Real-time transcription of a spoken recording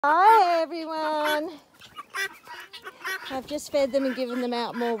Hi everyone. I've just fed them and given them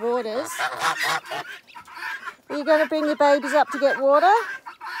out more waters. Are you going to bring the babies up to get water?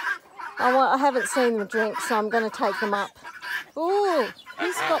 I haven't seen them drink, so I'm going to take them up. Ooh,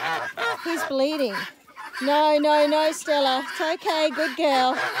 he's bleeding. No, Stella. It's okay, good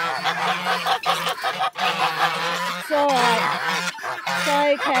girl. It's all right. It's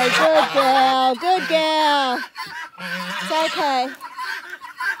okay, good girl. It's okay.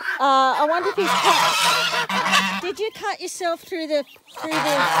 I wonder if he's cut. Did you cut yourself through the...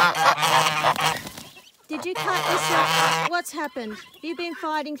 Did you cut yourself? What's happened? You've been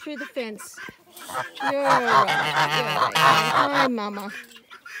fighting through the fence. You're all right. Hi, Mama.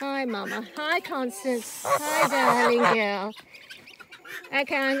 Hi, Mama. Hi, Constance. Hi, darling girl.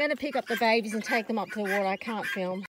 Okay, I'm going to pick up the babies and take them up to the water. I can't film.